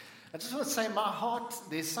I just want to say my heart,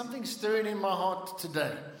 there's something stirring in my heart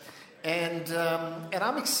today. And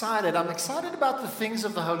I'm excited. I'm excited about the things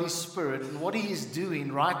of the Holy Spirit and what He is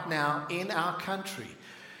doing right now in our country.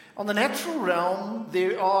 On the natural realm,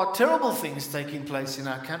 there are terrible things taking place in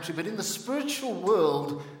our country, but in the spiritual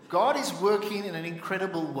world, God is working in an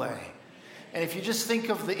incredible way. And if you just think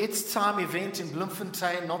of the It's Time event in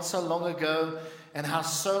Bloemfontein not so long ago and how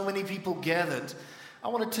so many people gathered, I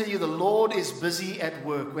want to tell you the Lord is busy at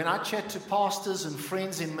work. When I chat to pastors and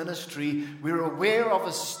friends in ministry, we're aware of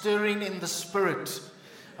a stirring in the Spirit.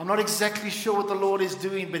 I'm not exactly sure what the Lord is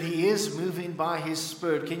doing, but He is moving by His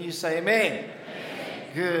Spirit. Can you say amen? Amen.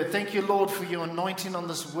 Good. Thank you, Lord, for your anointing on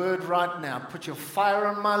this word right now. Put your fire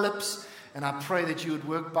on my lips, and I pray that you would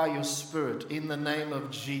work by your Spirit in the name of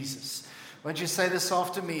Jesus. Won't you say this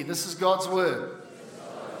after me? This is God's word.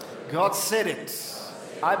 God said it.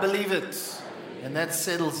 I believe it. And that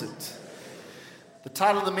settles it. The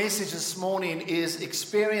title of the message this morning is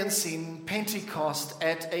Experiencing Pentecost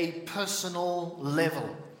at a Personal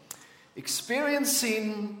Level.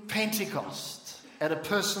 Experiencing Pentecost at a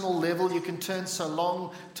personal level. You can turn so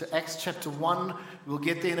long to Acts chapter 1. We'll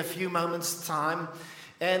get there in a few moments' time.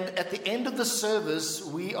 And at the end of the service,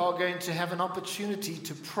 we are going to have an opportunity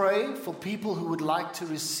to pray for people who would like to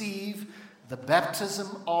receive the baptism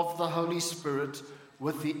of the Holy Spirit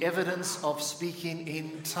with the evidence of speaking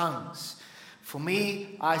in tongues. For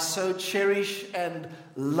me, I so cherish and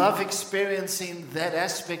love experiencing that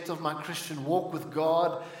aspect of my Christian walk with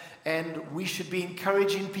God. And we should be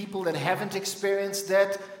encouraging people that haven't experienced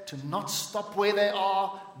that to not stop where they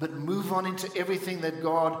are, but move on into everything that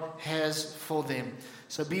God has for them.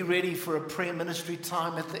 So be ready for a prayer ministry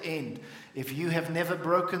time at the end. If you have never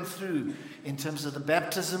broken through in terms of the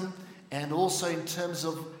baptism and also in terms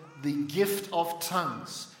of the gift of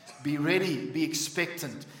tongues, be ready, be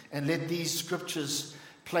expectant, and let these scriptures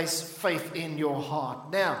place faith in your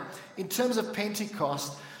heart. Now, in terms of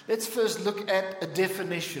Pentecost, let's first look at a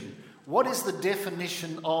definition. What is the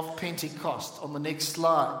definition of Pentecost? On the next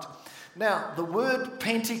slide. Now, the word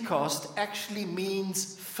Pentecost actually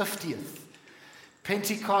means 50th.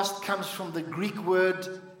 Pentecost comes from the Greek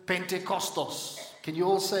word Pentekostos. Can you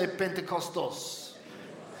all say Pentekostos?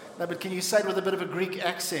 No, but can you say it with a bit of a Greek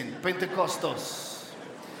accent? Pentekostos.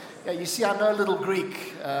 Yeah, you see, I know a little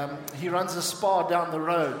Greek. He runs a spa down the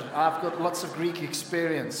road. I've got lots of Greek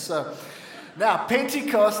experience. So, now,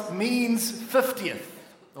 Pentecost means 50th,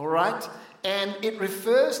 all right? And it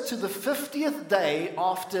refers to the 50th day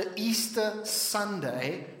after Easter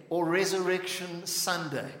Sunday or Resurrection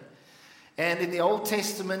Sunday. And in the Old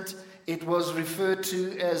Testament, it was referred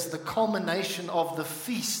to as the culmination of the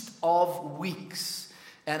Feast of Weeks.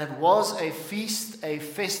 And it was a feast, a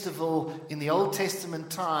festival in the Old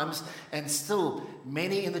Testament times, and still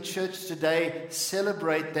many in the church today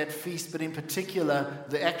celebrate that feast, but in particular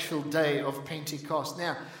the actual day of Pentecost.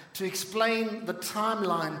 Now, to explain the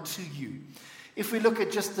timeline to you, if we look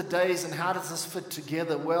at just the days and how does this fit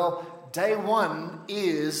together, well, day one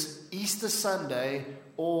is Easter Sunday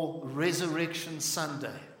or Resurrection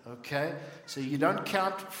Sunday, okay? So you don't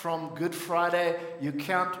count from Good Friday, you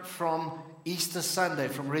count from Easter Sunday,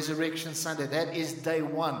 from Resurrection Sunday. That is day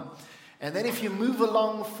one. And then if you move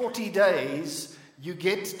along 40 days, you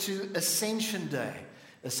get to Ascension Day.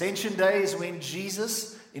 Ascension Day is when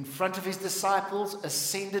Jesus, in front of his disciples,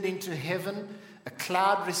 ascended into heaven. A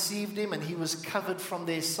cloud received him and he was covered from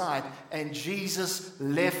their sight. And Jesus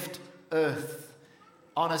left earth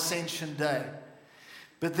on Ascension Day.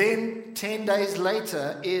 But then 10 days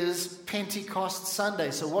later is Pentecost Sunday.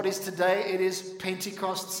 So what is today? It is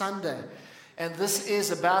Pentecost Sunday. And this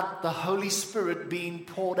is about the Holy Spirit being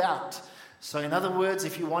poured out. So in other words,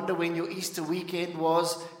 if you wonder when your Easter weekend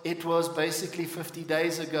was, it was basically 50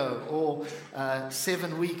 days ago or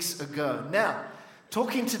 7 weeks ago. Now,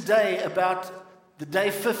 talking today about the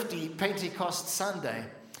day 50, Pentecost Sunday.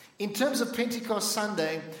 In terms of Pentecost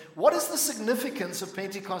Sunday, what is the significance of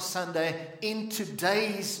Pentecost Sunday in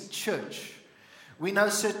today's church? We know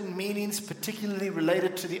certain meanings, particularly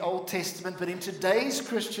related to the Old Testament, but in today's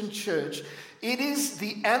Christian church, it is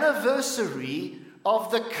the anniversary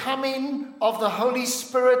of the coming of the Holy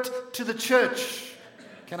Spirit to the church.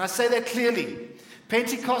 Can I say that clearly?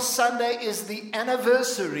 Pentecost Sunday is the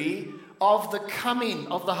anniversary of the coming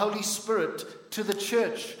of the Holy Spirit to the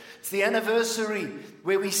church. It's the anniversary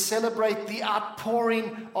where we celebrate the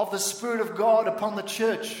outpouring of the Spirit of God upon the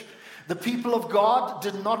church. The people of God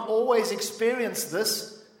did not always experience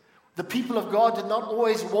this. The people of God did not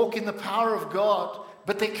always walk in the power of God.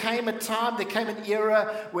 But there came a time, there came an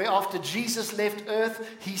era where after Jesus left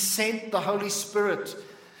earth, he sent the Holy Spirit.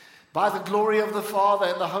 By the glory of the Father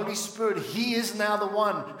and the Holy Spirit, He is now the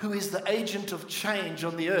one who is the agent of change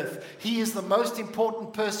on the earth. He is the most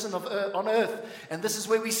important person on earth. And this is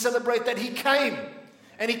where we celebrate that He came.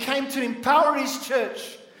 And He came to empower His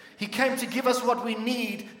church. He came to give us what we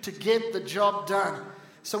need to get the job done.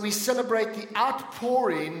 So we celebrate the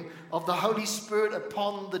outpouring of the Holy Spirit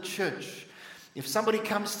upon the church. If somebody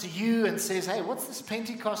comes to you and says, hey, what's this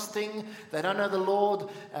Pentecost thing? They don't know the Lord.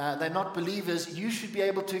 They're not believers. You should be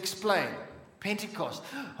able to explain. Pentecost.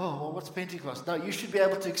 Oh, well, what's Pentecost? No, you should be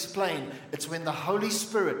able to explain. It's when the Holy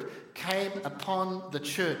Spirit came upon the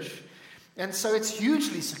church. And so it's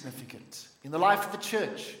hugely significant in the life of the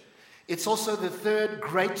church. It's also the third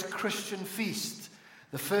great Christian feast.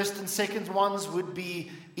 The first and second ones would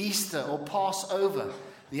be Easter or Passover.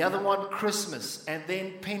 The other one, Christmas. And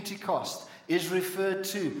then Pentecost is referred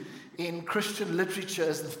to in Christian literature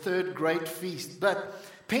as the third great feast. But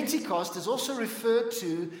Pentecost is also referred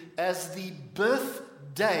to as the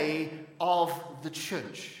birthday of the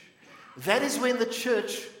church. That is when the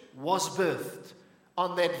church was birthed,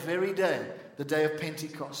 on that very day, the day of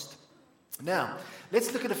Pentecost. Now,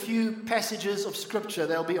 let's look at a few passages of Scripture.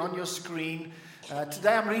 They'll be on your screen.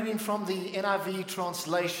 Today I'm reading from the NIV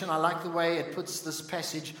translation. I like the way it puts this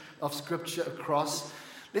passage of Scripture across.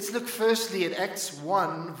 Let's look firstly at Acts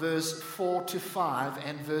 1, verse 4 to 5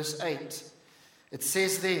 and verse 8. It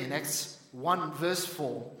says there in Acts 1, verse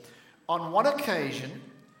 4, on one occasion,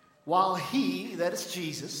 while He, that is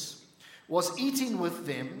Jesus, was eating with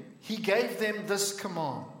them, He gave them this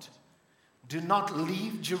command: do not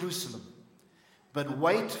leave Jerusalem, but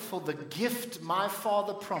wait for the gift my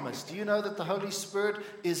Father promised. Do you know that the Holy Spirit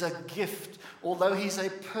is a gift? Although He's a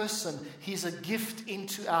person, He's a gift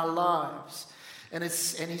into our lives. And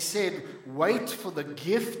He said, wait for the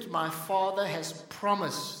gift my Father has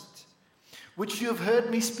promised, which you have heard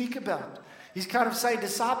me speak about. He's kind of saying,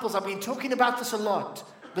 disciples, I've been talking about this a lot,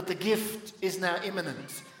 but the gift is now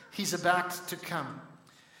imminent. He's about to come.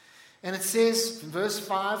 And it says in verse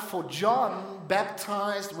 5, for John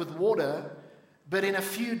baptized with water, but in a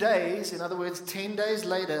few days, in other words, 10 days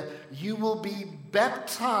later, you will be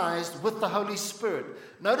baptized with the Holy Spirit.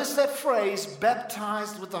 Notice that phrase,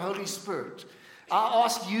 baptized with the Holy Spirit. I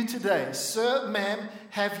ask you today, sir, ma'am,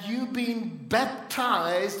 have you been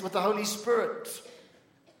baptized with the Holy Spirit?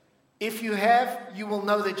 If you have, you will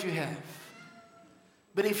know that you have.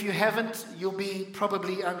 But if you haven't, you'll be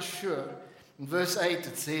probably unsure. In verse 8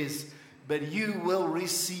 it says, but you will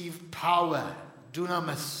receive power,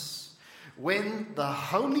 dunamis, when the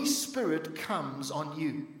Holy Spirit comes on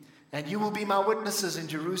you. And you will be my witnesses in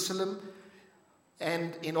Jerusalem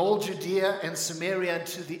and in all Judea and Samaria and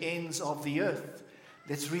to the ends of the earth.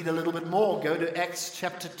 Let's read a little bit more. Go to Acts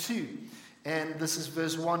chapter 2. And this is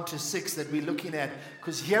verse 1 to 6 that we're looking at.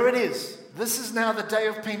 Because here it is. This is now the day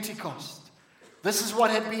of Pentecost. This is what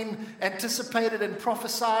had been anticipated and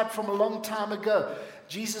prophesied from a long time ago.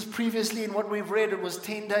 Jesus previously, in what we've read, it was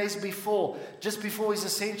 10 days before, just before His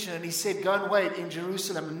ascension. And He said, go and wait in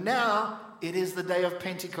Jerusalem. Now it is the day of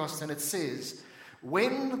Pentecost. And it says,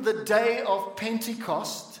 when the day of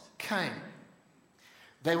Pentecost came,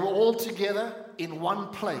 they were all together in one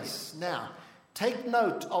place. Now, take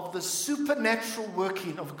note of the supernatural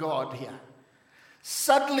working of God here.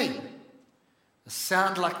 Suddenly, a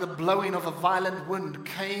sound like the blowing of a violent wind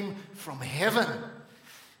came from heaven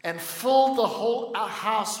and filled the whole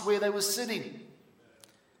house where they were sitting.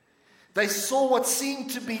 They saw what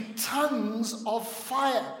seemed to be tongues of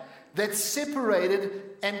fire that separated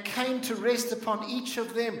and came to rest upon each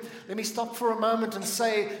of them. Let me stop for a moment and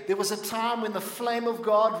say there was a time when the flame of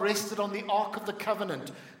God rested on the Ark of the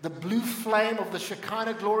Covenant. The blue flame of the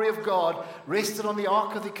Shekinah glory of God rested on the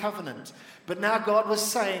Ark of the Covenant. But now God was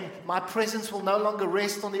saying, my presence will no longer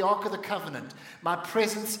rest on the Ark of the Covenant. My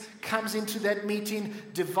presence comes into that meeting,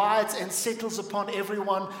 divides and settles upon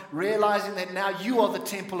everyone, realizing that now you are the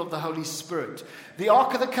temple of the Holy Spirit. The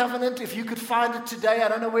Ark of the Covenant, if you could find it today, I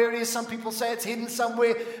don't know where it is. Some people say it's hidden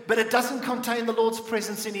somewhere, but it doesn't contain the Lord's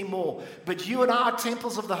presence anymore. But you and I are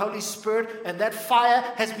temples of the Holy Spirit, and that fire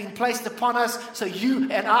has been placed upon us so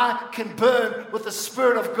you and I can burn with the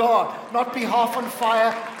Spirit of God. Not be half on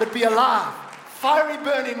fire, but be alive. Fiery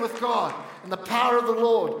burning with God and the power of the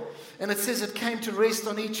Lord. And it says it came to rest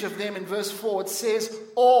on each of them. In verse 4 it says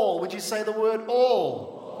all, would you say the word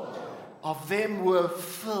all? Of them were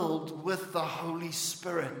filled with the Holy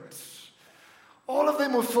Spirit. All of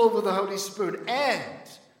them were filled with the Holy Spirit and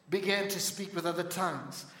began to speak with other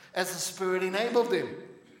tongues as the Spirit enabled them.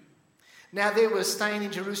 Now there were staying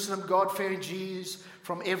in Jerusalem God-fearing Jews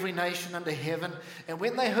from every nation under heaven. And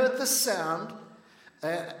when they heard the sound,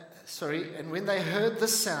 And when they heard the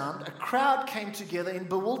sound, a crowd came together in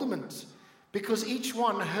bewilderment, because each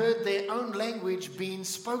one heard their own language being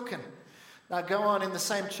spoken. Now go on in the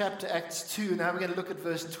same chapter, Acts 2. Now we're going to look at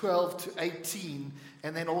verse 12 to 18,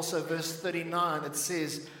 and then also verse 39. It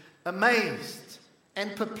says, amazed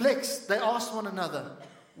and perplexed, they asked one another,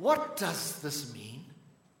 what does this mean?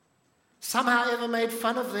 Some, however, made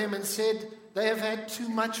fun of them and said, they have had too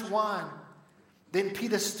much wine. Then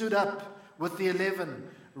Peter stood up with the 11,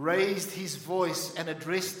 raised his voice and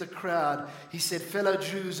addressed the crowd. He said, fellow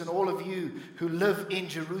Jews and all of you who live in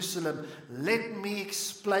Jerusalem, let me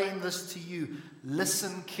explain this to you.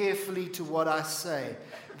 Listen carefully to what I say.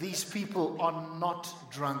 These people are not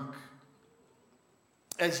drunk,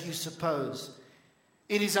 as you suppose.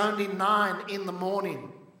 It is only 9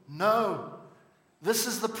 a.m. No, this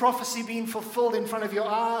is the prophecy being fulfilled in front of your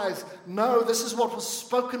eyes. No, this is what was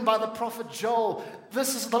spoken by the prophet Joel.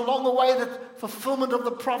 This is the long-awaited fulfillment of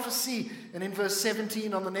the prophecy. And in verse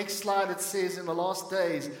 17 on the next slide, it says, in the last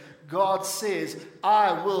days, God says,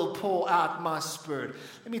 I will pour out my Spirit.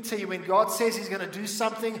 Let me tell you, when God says he's going to do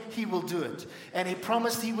something, he will do it. And he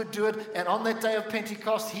promised he would do it. And on that day of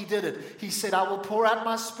Pentecost, he did it. He said, I will pour out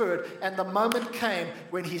my Spirit. And the moment came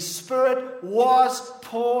when his Spirit was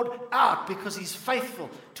poured out, because he's faithful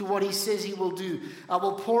to what he says he will do. I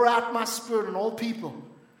will pour out my Spirit on all people.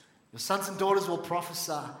 Your sons and daughters will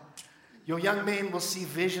prophesy. Your young men will see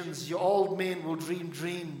visions. Your old men will dream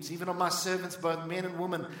dreams. Even on my servants, both men and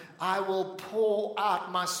women, I will pour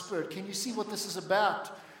out my Spirit. Can you see what this is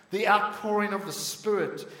about? The outpouring of the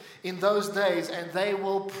Spirit in those days, and they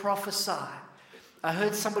will prophesy. I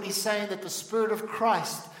heard somebody saying that the Spirit of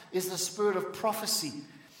Christ is the spirit of prophecy.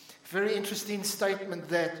 Very interesting statement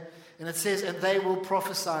that, and it says, and they will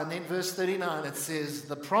prophesy. And then verse 39, it says,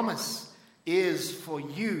 the promise is for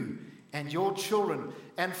you and your children,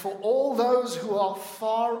 and for all those who are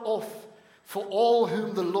far off, for all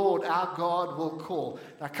whom the Lord our God will call.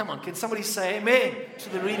 Now come on, can somebody say amen to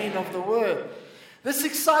the reading of the word? This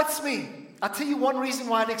excites me. I'll tell you one reason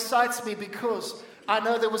why it excites me, because I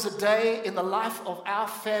know there was a day in the life of our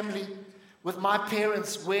family with my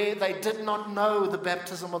parents where they did not know the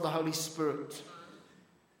baptism of the Holy Spirit.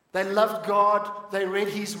 They loved God, they read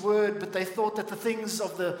his word, but they thought that the things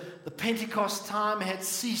of the Pentecost time had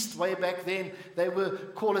ceased way back then. They were,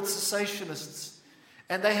 call it, cessationists.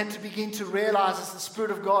 And they had to begin to realize, as the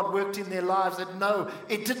Spirit of God worked in their lives, that no,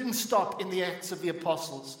 it didn't stop in the Acts of the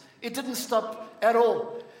Apostles. It didn't stop at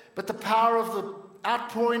all. But the power of the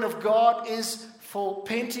outpouring of God is for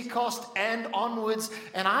Pentecost and onwards.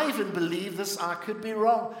 And I even believe this, I could be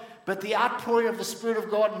wrong, but the outpouring of the Spirit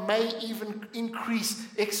of God may even increase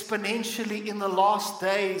exponentially in the last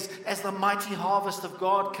days as the mighty harvest of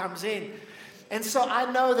God comes in. And so I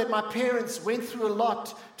know that my parents went through a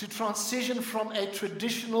lot to transition from a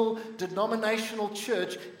traditional denominational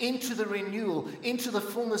church into the renewal, into the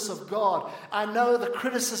fullness of God. I know the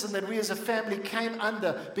criticism that we as a family came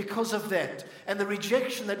under because of that, and the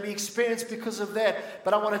rejection that we experienced because of that.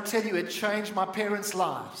 But I want to tell you, it changed my parents'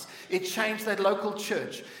 lives. It changed that local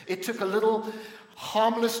church. It took a little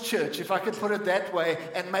harmless church, if I could put it that way,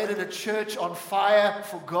 and made it a church on fire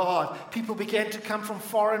for God. People began to come from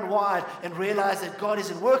far and wide and realize that God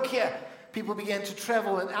is at work here. People began to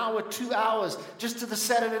travel an hour, 2 hours, just to the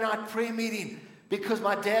Saturday night prayer meeting, because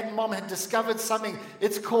my dad and mom had discovered something.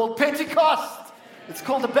 It's called Pentecost. It's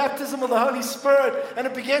called the baptism of the Holy Spirit, and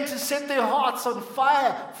it began to set their hearts on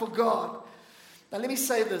fire for God. Now let me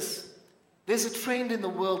say this. There's a trend in the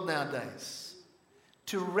world nowadays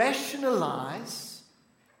to rationalize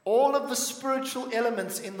all of the spiritual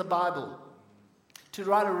elements in the Bible, to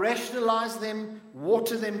try to rationalize them,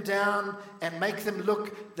 water them down, and make them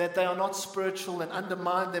look that they are not spiritual and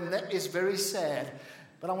undermine them. That is very sad.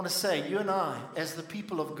 But I want to say, you and I, as the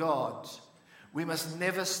people of God, we must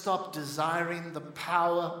never stop desiring the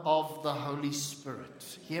power of the Holy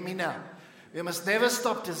Spirit. Hear me now. We must never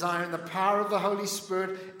stop desiring the power of the Holy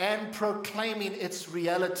Spirit and proclaiming its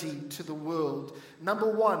reality to the world.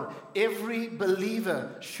 Number one, every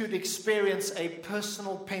believer should experience a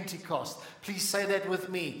personal Pentecost. Please say that with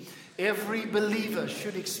me. Every believer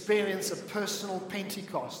should experience a personal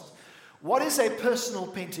Pentecost. What is a personal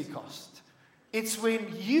Pentecost? It's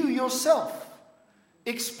when you yourself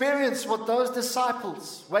experience what those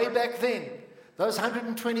disciples way back then, those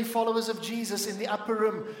 120 followers of Jesus in the upper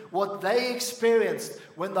room, what they experienced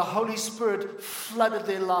when the Holy Spirit flooded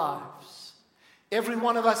their lives. Every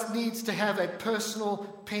one of us needs to have a personal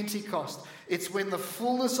Pentecost. It's when the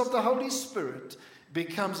fullness of the Holy Spirit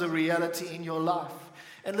becomes a reality in your life.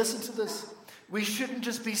 And listen to this. We shouldn't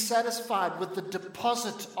just be satisfied with the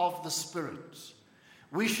deposit of the Spirit.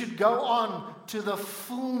 We should go on to the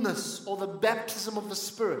fullness or the baptism of the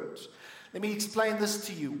Spirit. Let me explain this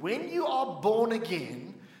to you. When you are born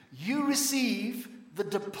again, you receive the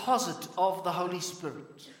deposit of the Holy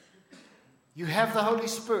Spirit. You have the Holy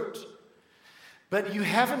Spirit, but you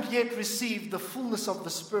haven't yet received the fullness of the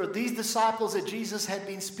Spirit. These disciples that Jesus had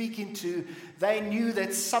been speaking to, they knew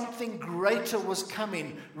that something greater was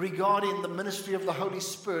coming regarding the ministry of the Holy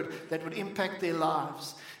Spirit that would impact their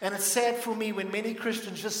lives. And it's sad for me when many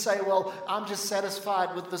Christians just say, well, I'm just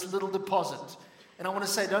satisfied with this little deposit. And I want to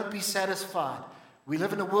say, don't be satisfied. We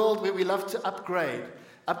live in a world where we love to upgrade.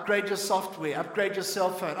 Upgrade your software, upgrade your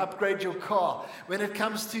cell phone, upgrade your car. When it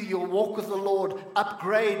comes to your walk with the Lord,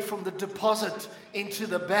 upgrade from the deposit into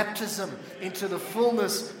the baptism, into the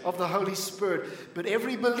fullness of the Holy Spirit. But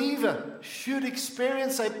every believer should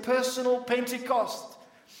experience a personal Pentecost.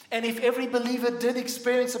 And if every believer did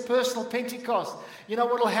experience a personal Pentecost, you know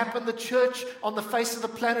what will happen? The church on the face of the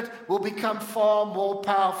planet will become far more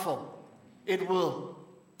powerful. It will.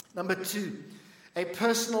 Number 2, a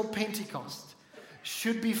personal Pentecost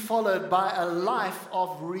should be followed by a life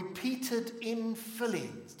of repeated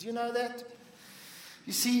infillings. Do you know that?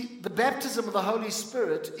 You see, the baptism of the Holy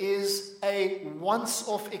Spirit is a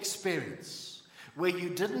once-off experience where you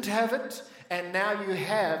didn't have it and now you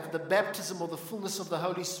have the baptism or the fullness of the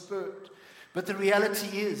Holy Spirit. But the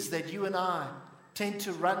reality is that you and I tend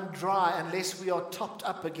to run dry unless we are topped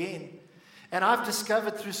up again. And I've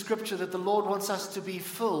discovered through Scripture that the Lord wants us to be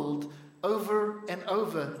filled over and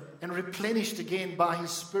over and replenished again by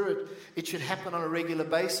His Spirit. It should happen on a regular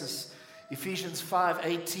basis. Ephesians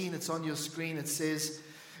 5:18, it's on your screen. It says,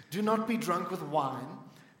 do not be drunk with wine,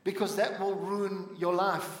 because that will ruin your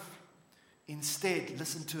life. Instead,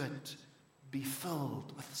 listen to it, be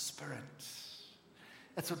filled with the Spirit.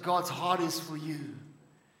 That's what God's heart is for you.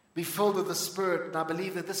 Be filled with the Spirit. And I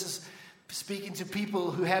believe that this is speaking to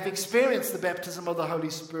people who have experienced the baptism of the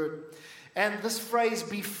Holy Spirit. And this phrase,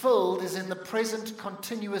 be filled, is in the present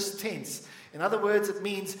continuous tense. In other words, it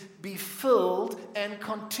means be filled and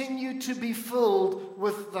continue to be filled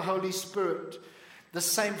with the Holy Spirit. The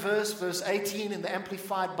same verse, verse 18 in the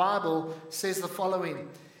Amplified Bible, says the following,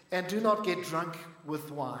 and do not get drunk with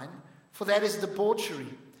wine, for that is debauchery,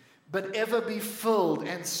 but ever be filled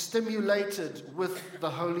and stimulated with the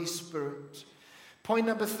Holy Spirit. Point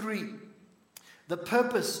number 3. The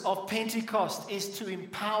purpose of Pentecost is to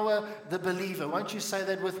empower the believer. Won't you say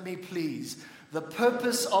that with me, please? The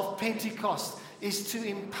purpose of Pentecost is to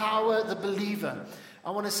empower the believer.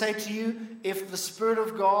 I want to say to you, if the Spirit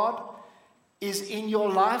of God is in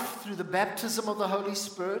your life through the baptism of the Holy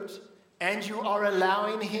Spirit, and you are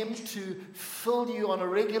allowing Him to fill you on a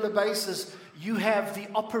regular basis, you have the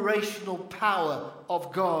operational power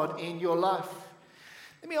of God in your life.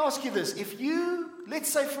 Let me ask you this. If you, let's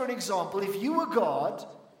say for an example, if you were God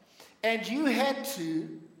and you had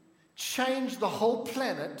to change the whole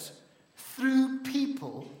planet through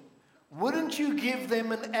people, wouldn't you give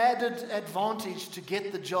them an added advantage to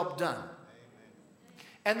get the job done?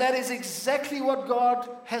 And that is exactly what God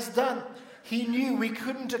has done. He knew we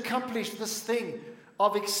couldn't accomplish this thing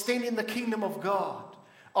of extending the kingdom of God,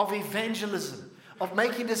 of evangelism, of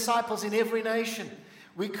making disciples in every nation.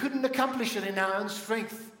 We couldn't accomplish it in our own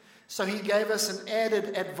strength. So He gave us an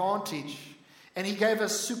added advantage. And He gave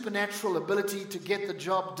us supernatural ability to get the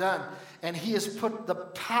job done. And He has put the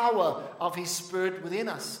power of His Spirit within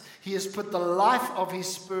us. He has put the life of His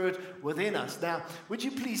Spirit within us. Now, would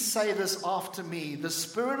you please say this after me? The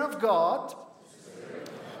Spirit of God,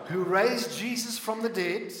 who raised Jesus from the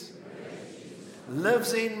dead,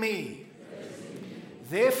 lives in me.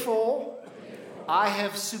 Therefore, I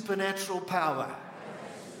have supernatural power.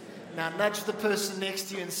 Now nudge the person next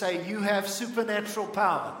to you and say, you have supernatural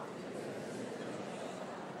power.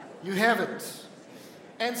 You have it.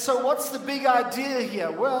 And so what's the big idea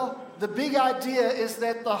here? Well, the big idea is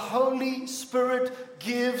that the Holy Spirit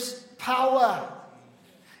gives power.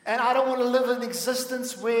 And I don't want to live an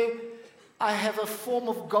existence where I have a form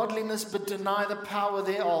of godliness but deny the power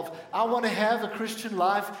thereof. I want to have a Christian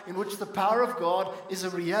life in which the power of God is a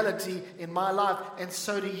reality in my life, and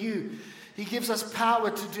so do you. He gives us power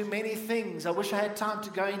to do many things. I wish I had time to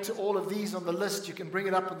go into all of these on the list. You can bring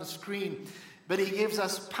it up on the screen. But He gives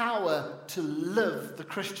us power to live the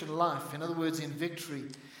Christian life. In other words, in victory.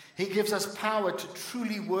 He gives us power to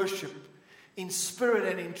truly worship in spirit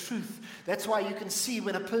and in truth. That's why you can see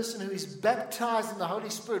when a person who is baptized in the Holy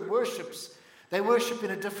Spirit worships, they worship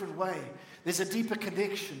in a different way. There's a deeper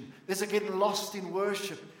connection. There's a getting lost in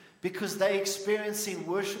worship because they're experiencing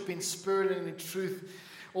worship in spirit and in truth.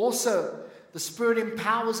 Also, the Spirit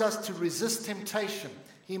empowers us to resist temptation.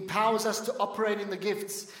 He empowers us to operate in the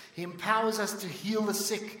gifts. He empowers us to heal the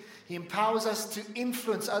sick. He empowers us to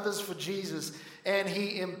influence others for Jesus. And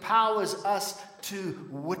He empowers us to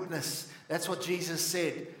witness. That's what Jesus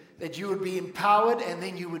said, that you would be empowered and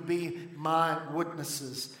then you would be my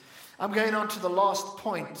witnesses. I'm going on to the last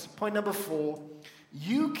point. Point number 4.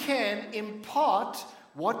 You can impart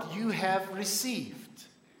what you have received.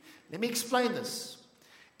 Let me explain this.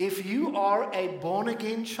 If you are a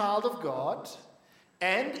born-again child of God,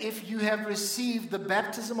 and if you have received the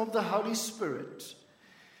baptism of the Holy Spirit,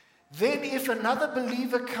 then if another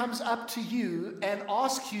believer comes up to you and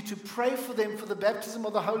asks you to pray for them for the baptism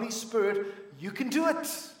of the Holy Spirit, you can do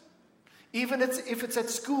it. Even if it's at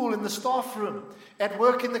school, in the staff room, at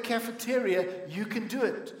work in the cafeteria, you can do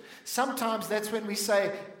it. Sometimes that's when we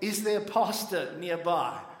say, is there a pastor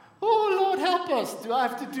nearby? Oh, Lord, help us. Do I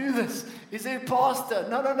have to do this? Is there a pastor?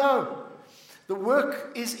 No. The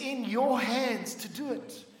work is in your hands to do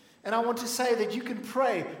it. And I want to say that you can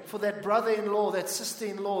pray for that brother-in-law, that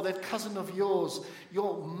sister-in-law, that cousin of yours,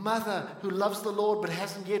 your mother who loves the Lord but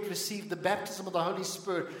hasn't yet received the baptism of the Holy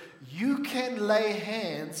Spirit. You can lay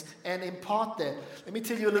hands and impart that. Let me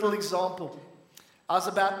tell you a little example. I was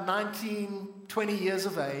about 19, 20 years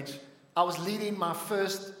of age. I was leading my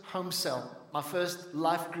first home cell, my first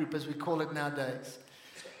life group as we call it nowadays.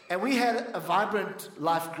 And we had a vibrant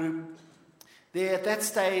life group. There, at that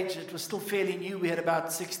stage, it was still fairly new. We had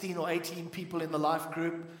about 16 or 18 people in the life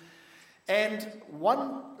group. And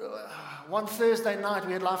one Thursday night,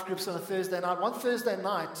 we had life groups on a Thursday night. One Thursday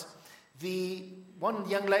night, one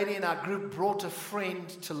young lady in our group brought a friend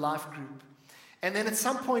to life group. And then at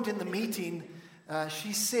some point in the meeting,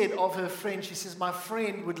 she said of her friend, she says, my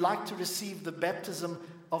friend would like to receive the baptism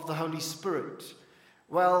of the Holy Spirit.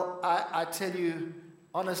 Well, I tell you,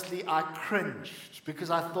 honestly, I cringed because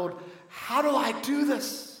I thought, how do I do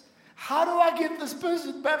this? How do I get this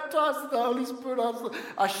person baptized in the Holy Spirit?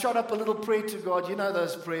 I shot up a little prayer to God. You know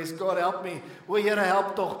those prayers. God, help me. O Here,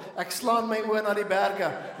 help toch. Ek slaan my oor na die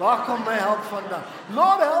berge. Waar kom my help vandaan?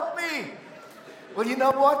 Lord, help me. Well, you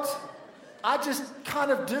know what? I just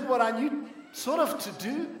kind of did what I knew sort of to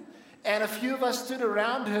do. And a few of us stood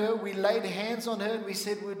around her. We laid hands on her and we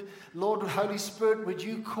said, Lord, Holy Spirit, would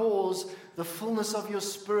you cause the fullness of your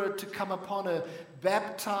Spirit to come upon her,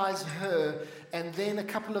 baptize her. And then a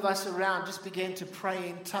couple of us around just began to pray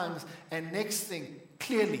in tongues. And next thing,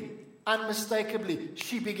 clearly, unmistakably,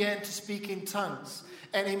 she began to speak in tongues.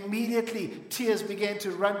 And immediately, tears began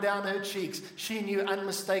to run down her cheeks. She knew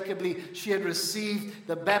unmistakably she had received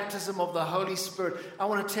the baptism of the Holy Spirit. I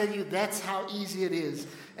want to tell you, that's how easy it is.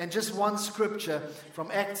 And just one scripture from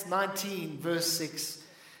Acts 19, verse 6.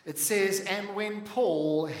 It says, and when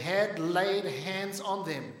Paul had laid hands on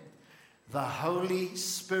them, the Holy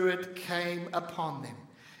Spirit came upon them.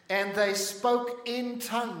 And they spoke in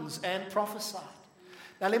tongues and prophesied.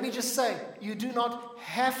 Now let me just say, you do not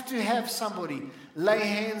have to have somebody lay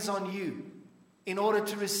hands on you in order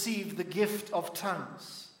to receive the gift of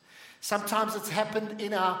tongues. Sometimes it's happened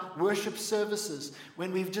in our worship services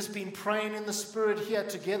when we've just been praying in the Spirit here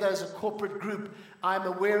together as a corporate group. I'm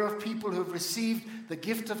aware of people who have received the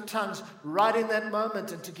gift of tongues right in that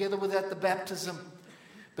moment and together with that the baptism.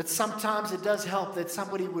 But sometimes it does help that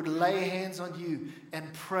somebody would lay hands on you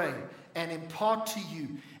and pray and impart to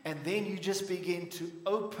you. And then you just begin to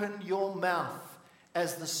open your mouth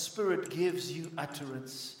as the Spirit gives you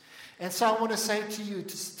utterance. And so I want to say to you,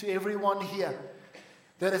 to everyone here,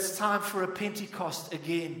 that it's time for a Pentecost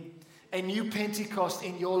again, a new Pentecost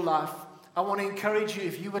in your life. I want to encourage you,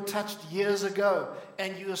 if you were touched years ago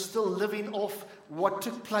and you are still living off what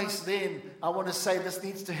took place then, I want to say this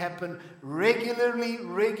needs to happen regularly,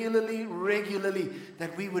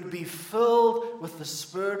 that we would be filled with the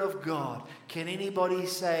Spirit of God. Can anybody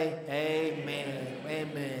say amen?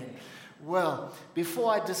 Amen. Well,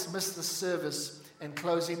 before I dismiss the service and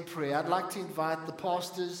close in prayer, I'd like to invite the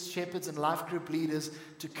pastors, shepherds, and life group leaders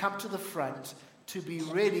to come to the front to be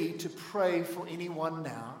ready to pray for anyone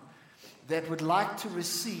now that would like to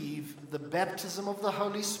receive the baptism of the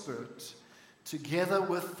Holy Spirit together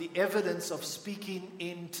with the evidence of speaking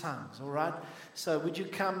in tongues. All right? So would you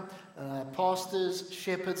come, pastors,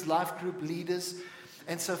 shepherds, life group leaders?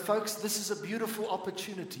 And so, folks, this is a beautiful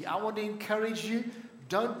opportunity. I want to encourage you,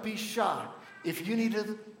 don't be shy. If you need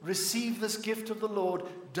to receive this gift of the Lord,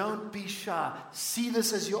 don't be shy. See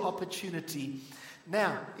this as your opportunity.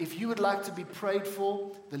 Now, if you would like to be prayed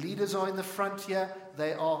for, the leaders are in the front here.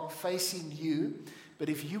 They are facing you. But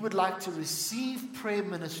if you would like to receive prayer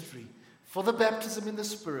ministry for the baptism in the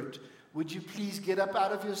Spirit, would you please get up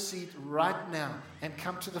out of your seat right now and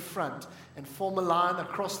come to the front and form a line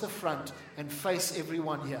across the front and face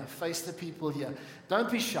everyone here, face the people here.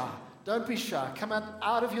 Don't be shy. Don't be shy. Come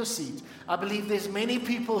out of your seat. I believe there's many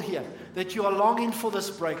people here that you are longing for this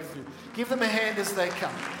breakthrough. Give them a hand as they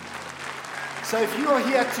come. So if you are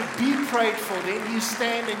here to be prayed for, then you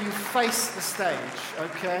stand and you face the stage,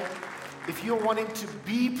 okay? If you're wanting to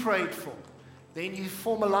be prayed for, then you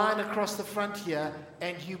form a line across the front here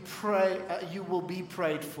and you pray. You will be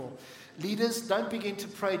prayed for. Leaders, don't begin to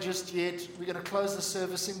pray just yet. We're going to close the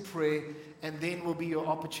service in prayer, and then will be your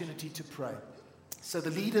opportunity to pray. So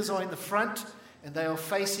the leaders are in the front and they are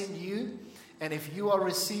facing you. And if you are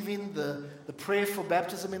receiving the prayer for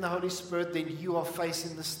baptism in the Holy Spirit, then you are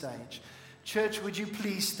facing the stage. Church, would you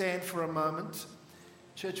please stand for a moment?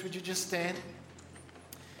 Church, would you just stand?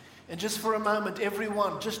 And just for a moment,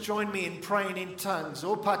 everyone, just join me in praying in tongues.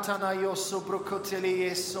 Raise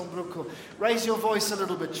your voice a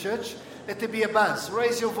little bit, church. Let there be a buzz.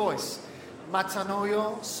 Raise your voice.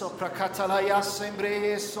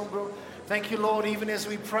 Thank you, Lord, even as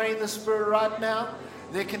we pray in the Spirit right now,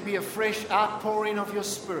 there can be a fresh outpouring of your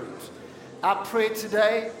Spirit. Our prayer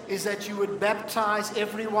today is that you would baptize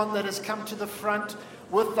everyone that has come to the front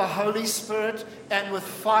with the Holy Spirit and with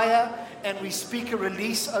fire, and we speak a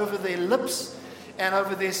release over their lips and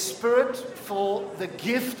over their spirit for the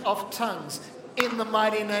gift of tongues. In the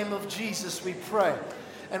mighty name of Jesus, we pray.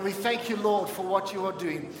 And we thank you, Lord, for what you are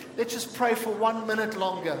doing. Let's just pray for 1 minute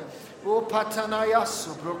longer.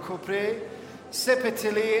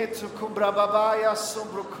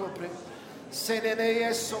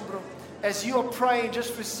 As you are praying,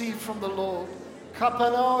 just receive from the Lord.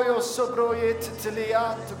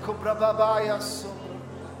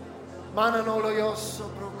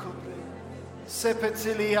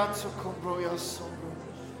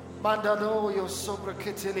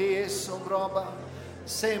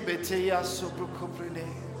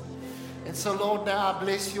 And so, Lord, now I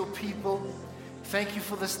bless your people. Thank you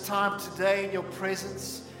for this time today in your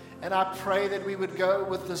presence. And I pray that we would go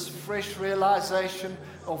with this fresh realization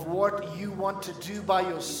of what you want to do by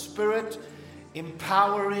your Spirit,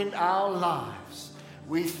 empowering our lives.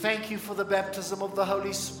 We thank you for the baptism of the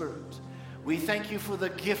Holy Spirit. We thank you for the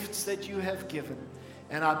gifts that you have given.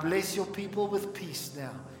 And I bless your people with peace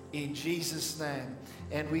now, in Jesus' name.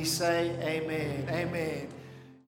 And we say amen, amen.